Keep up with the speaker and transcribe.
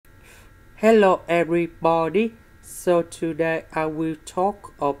Hello everybody, so today I will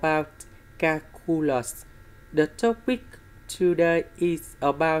talk about calculus. The topic today is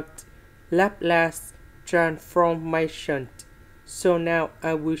about Laplace transformation. So now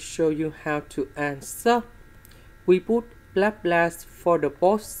I will show you how to answer. We put Laplace for the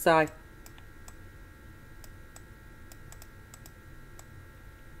both sides.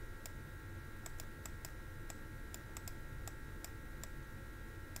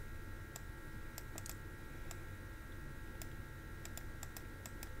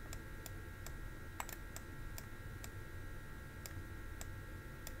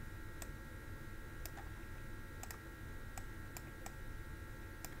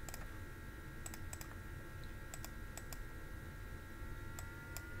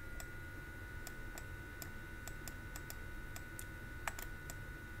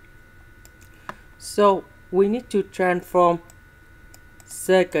 So we need to transform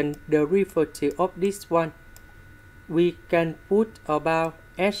second derivative of this one. We can put about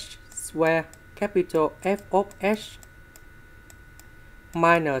h square capital F of h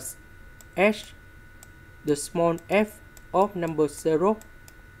minus h the small f of number 0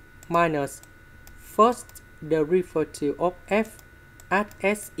 minus first derivative of f at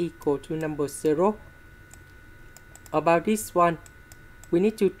s equal to number 0. About this one, we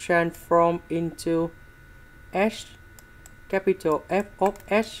need to transform into h capital F of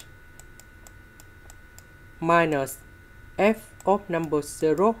h minus f of number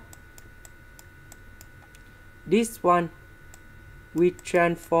 0. This one we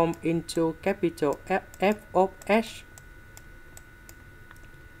transform into capital F of h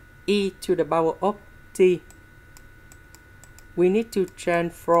e to the power of t. We need to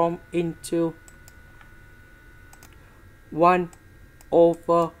transform into 1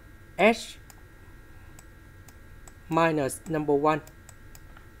 over h minus number 1.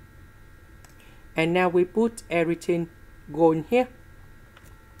 And now we put everything going here.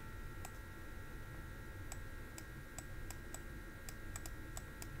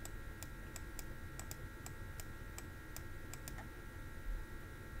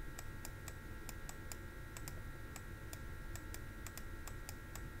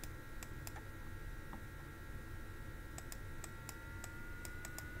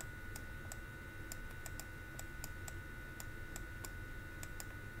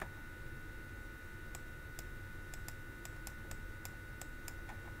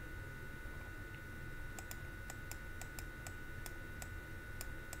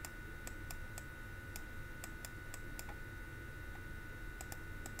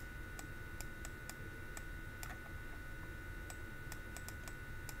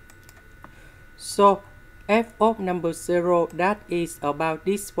 So f of number 0, that is about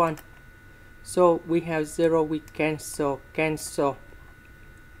this one. So we have 0, we cancel.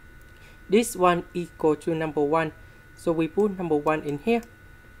 This one equal to number 1. So we put number 1 in here.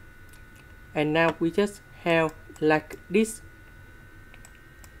 And now we just have like this.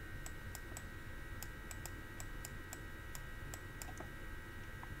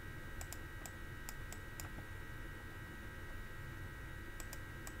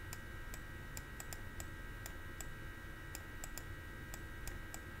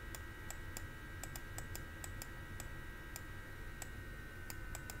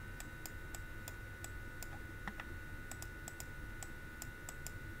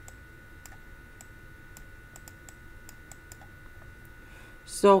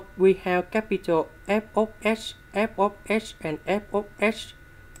 So we have capital F of h, and f of h.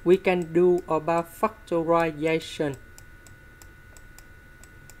 We can do about factorization.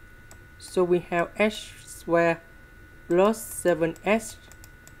 So we have h squared plus 7h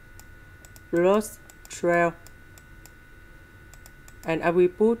plus 12. And I will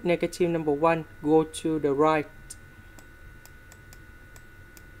put negative number 1 go to the right.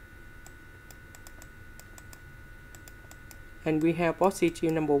 And we have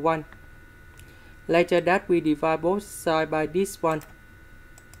positive number 1. Later that we divide both sides by this one.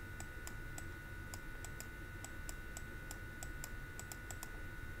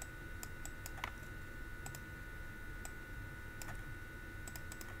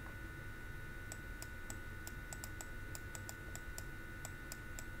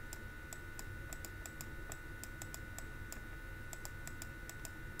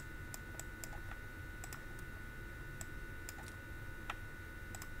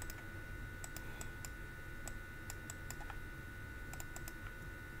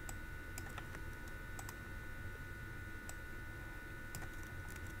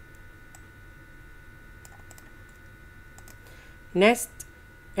 Next,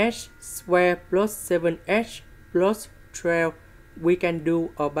 h squared plus 7h plus 12 we can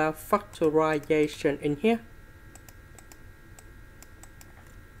do about factorization in here.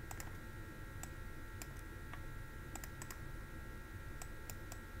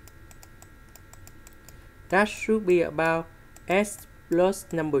 That should be about s plus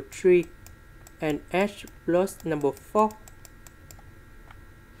number 3 and s plus number 4.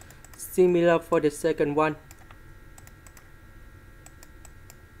 Similar for the second one.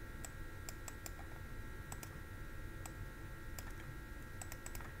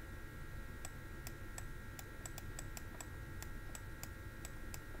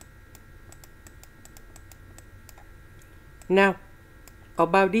 Now,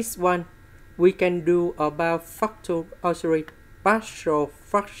 about this one, we can do about partial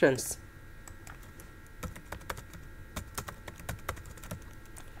fractions.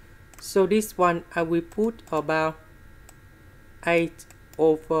 So this one I will put about 8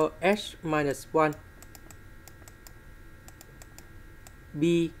 over h minus 1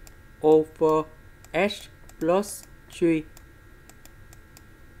 b over h plus 3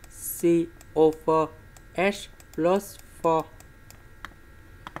 c over h plus 4.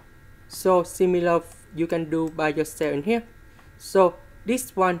 So similar you can do by yourself in here. So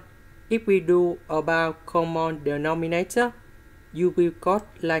this one, if we do about common denominator, you will got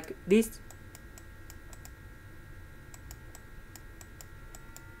like this.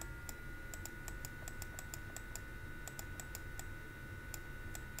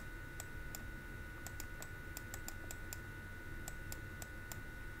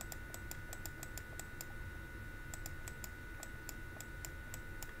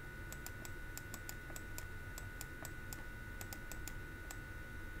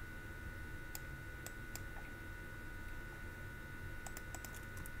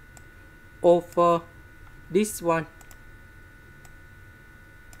 Over this one.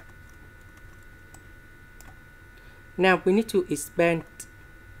 Now we need to expand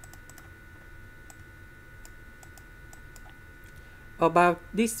about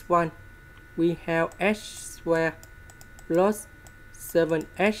this one. We have h squared plus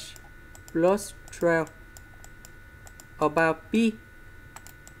 7h plus 12 about b.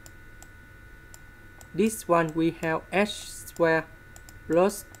 This one we have h squared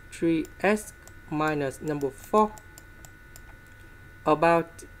plus 3x minus number 4.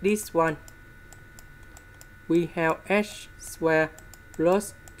 About this one, we have h squared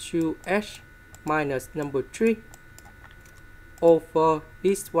plus 2h minus number 3 over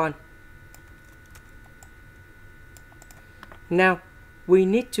this one. Now, we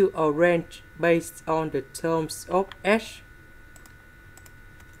need to arrange based on the terms of h.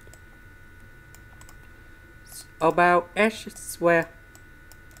 About h squared,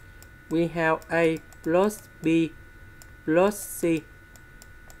 we have a plus b plus c.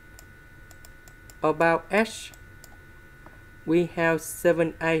 About h, we have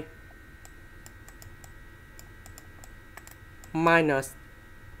 7a minus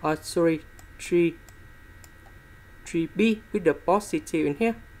 3b with the positive in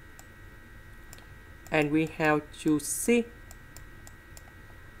here, and we have 2c.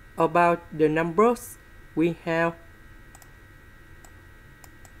 About the numbers, we have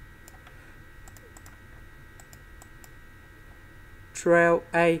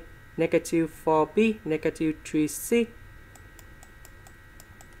 -12a, -4b, -3c.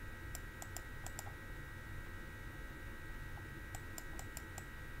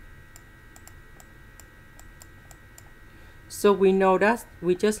 So we know that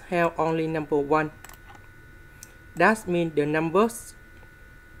we just have only number 1. That means the numbers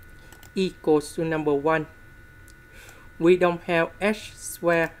equals to number 1. We don't have h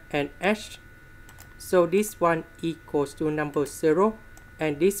squared and h. So this one equals to number 0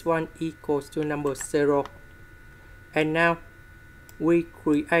 and this one equals to number 0. And now we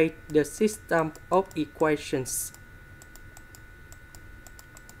create the system of equations.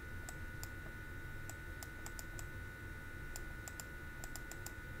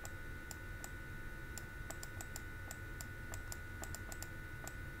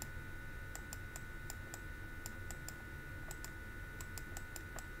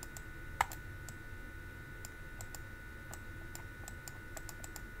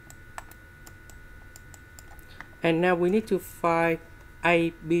 And now we need to find a,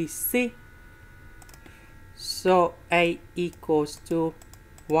 b, c. So a equals to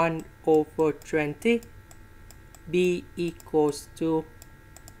 1 over 20, b equals to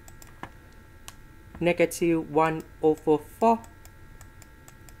 -1 over 4,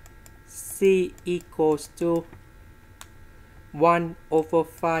 c equals to 1 over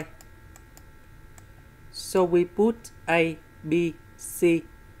 5. So we put a, b, c,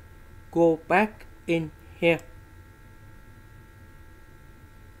 go back in here.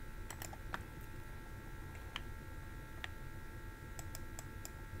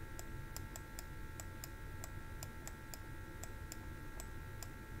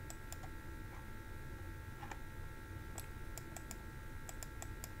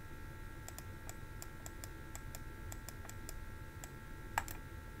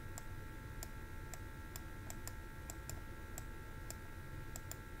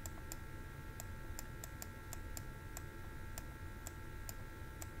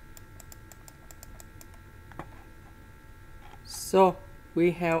 So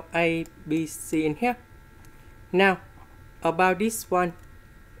we have A, B, C in here. Now about this one,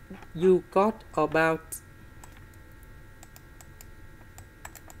 you got about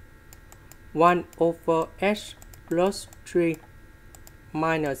 1 over h plus 3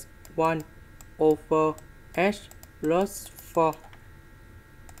 minus 1 over h plus 4.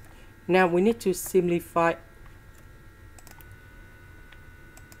 Now we need to simplify.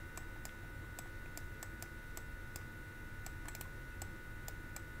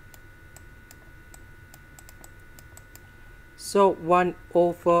 So 1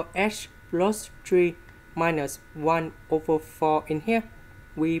 over h plus 3 minus 1 over 4 in here.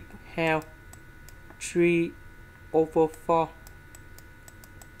 We have 3 over 4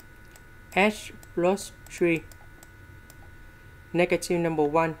 h plus 3, negative number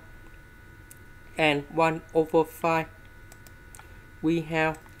 1, and 1 over 5. We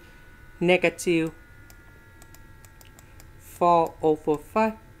have negative 4 over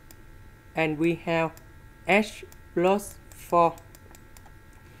 5, and we have h plus 4.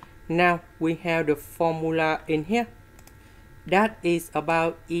 Now we have the formula in here. That is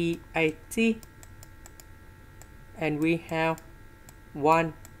about EAT, and we have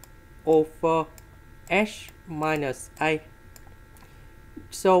 1 over h minus a.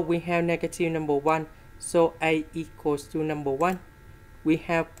 So we have negative number 1, so a equals to number 1. We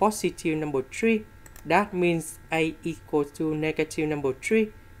have positive number 3, that means a equals to negative number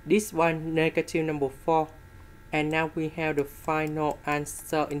 3. This one negative number 4, and now we have the final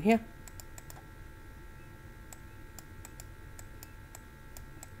answer in here.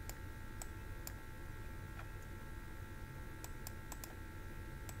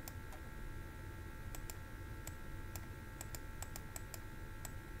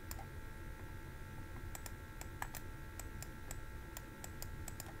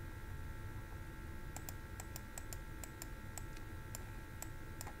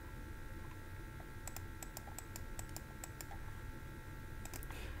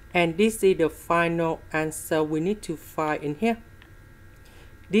 And this is the final answer we need to find in here.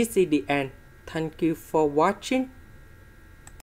 This is the end. Thank you for watching.